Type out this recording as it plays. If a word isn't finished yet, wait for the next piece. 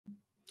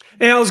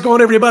Hey, how's it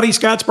going, everybody?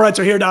 Scott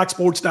Spreitzer here,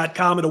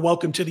 DocSports.com, and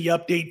welcome to the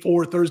update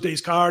for Thursday's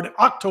card,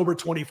 October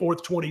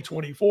 24th,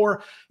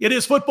 2024. It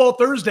is Football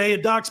Thursday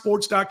at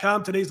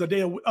DocSports.com. Today's the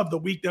day of the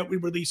week that we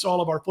release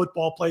all of our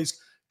football plays,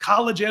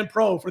 college and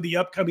pro, for the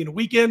upcoming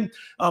weekend.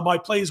 My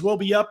plays will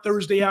be up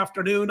Thursday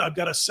afternoon. I've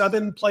got a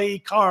 7-play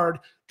card,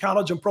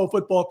 college and pro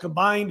football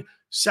combined.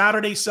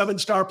 Saturday,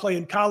 7-star play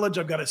in college.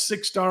 I've got a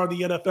 6-star in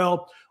the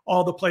NFL.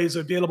 All the plays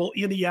available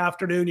in the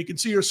afternoon. You can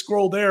see your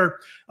scroll there.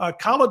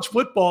 College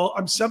football,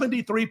 I'm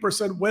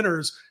 73%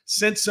 winners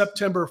since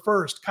September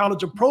 1st.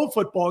 College and pro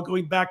football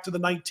going back to the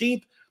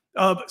 19th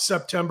of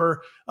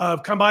September,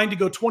 combined to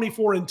go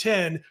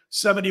 24-10,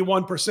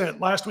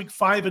 71%. Last week,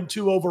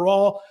 5-2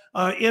 overall.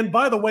 And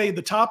by the way,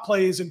 the top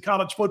plays in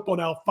college football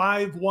now,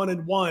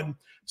 5-1-1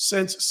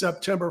 since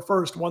September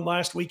 1st. One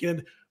last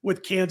weekend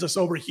with Kansas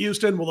over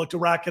Houston. We'll look to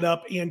rack it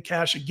up and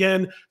cash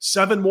again.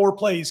 7 more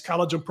plays,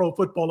 college and pro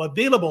football,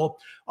 available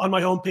on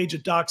my homepage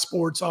at Doc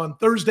Sports on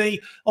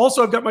Thursday.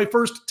 Also, I've got my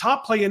first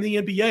top play in the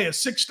NBA, a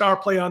 6-star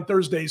play on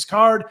Thursday's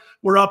card.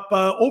 We're up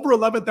over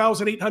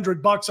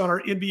 $11,800 on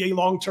our NBA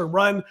long-term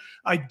run.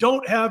 I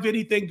don't have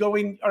anything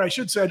going, or I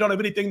should say I don't have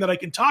anything that I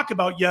can talk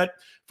about yet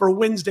for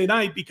Wednesday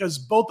night because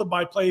both of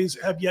my plays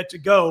have yet to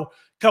go.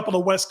 Couple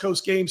of West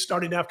Coast games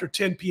starting after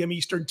 10 p.m.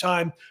 Eastern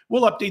time.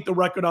 We'll update the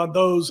record on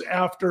those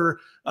after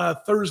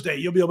Thursday.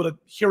 You'll be able to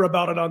hear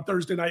about it on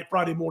Thursday night,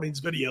 Friday morning's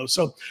video.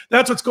 So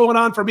that's what's going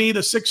on for me, the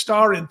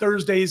 6-star in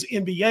Thursday's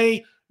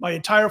NBA, my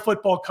entire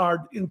football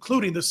card,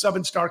 including the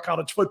 7-star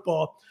college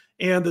football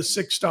and the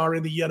 6-star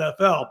in the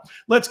NFL.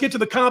 Let's get to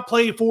the comp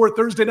play for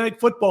Thursday night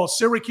football.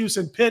 Syracuse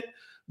and Pitt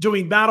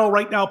doing battle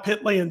right now.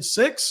 Pitt laying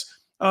 6.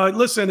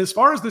 Listen, as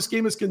far as this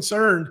game is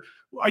concerned,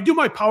 I do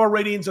my power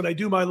ratings and I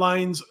do my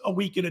lines a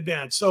week in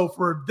advance. So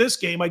for this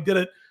game, I did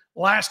it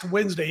last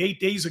Wednesday,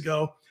 8 days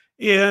ago,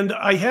 and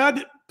I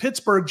had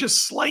Pittsburgh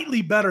just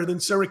slightly better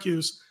than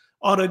Syracuse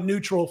on a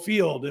neutral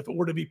field if it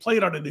were to be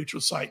played on a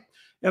neutral site.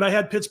 And I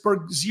had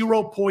Pittsburgh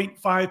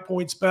 0.5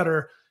 points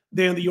better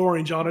than the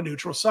Orange on a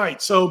neutral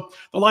site. So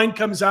the line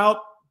comes out,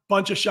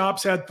 bunch of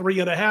shops had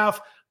 3.5.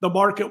 The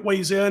market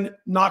weighs in,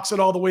 knocks it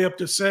all the way up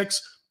to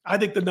 6. I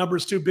think the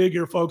number's too big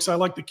here, folks. I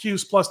like the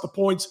Cuse plus the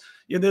points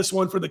in this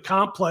one for the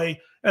comp play.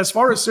 As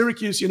far as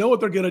Syracuse, you know what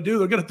they're going to do.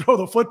 They're going to throw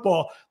the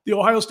football. The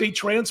Ohio State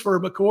transfer,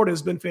 McCord,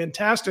 has been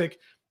fantastic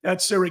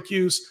at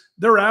Syracuse.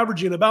 They're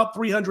averaging about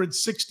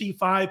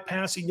 365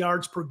 passing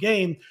yards per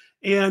game.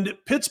 And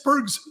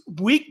Pittsburgh's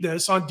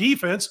weakness on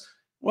defense,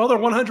 well, they're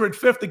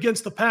 105th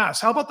against the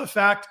pass. How about the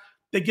fact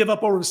they give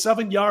up over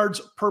 7 yards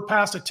per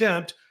pass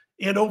attempt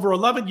and over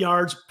 11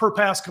 yards per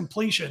pass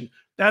completion?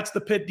 That's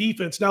the Pitt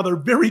defense. Now, they're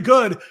very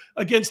good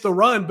against the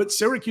run, but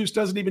Syracuse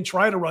doesn't even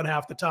try to run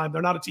half the time.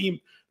 They're not a team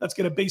that's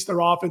going to base their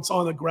offense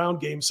on the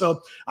ground game.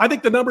 So I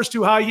think the number's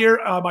too high here.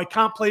 My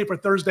comp play for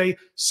Thursday,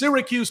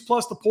 Syracuse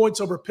plus the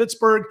points over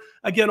Pittsburgh.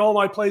 Again, all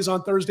my plays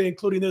on Thursday,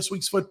 including this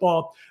week's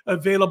football,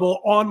 available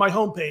on my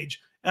homepage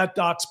at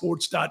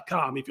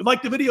DocSports.com. If you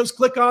like the videos,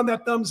 click on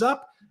that thumbs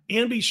up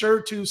and be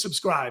sure to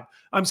subscribe.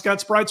 I'm Scott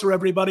Spreitzer,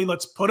 everybody.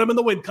 Let's put them in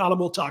the win column.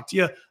 We'll talk to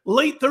you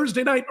late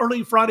Thursday night,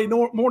 early Friday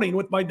morning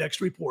with my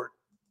next report.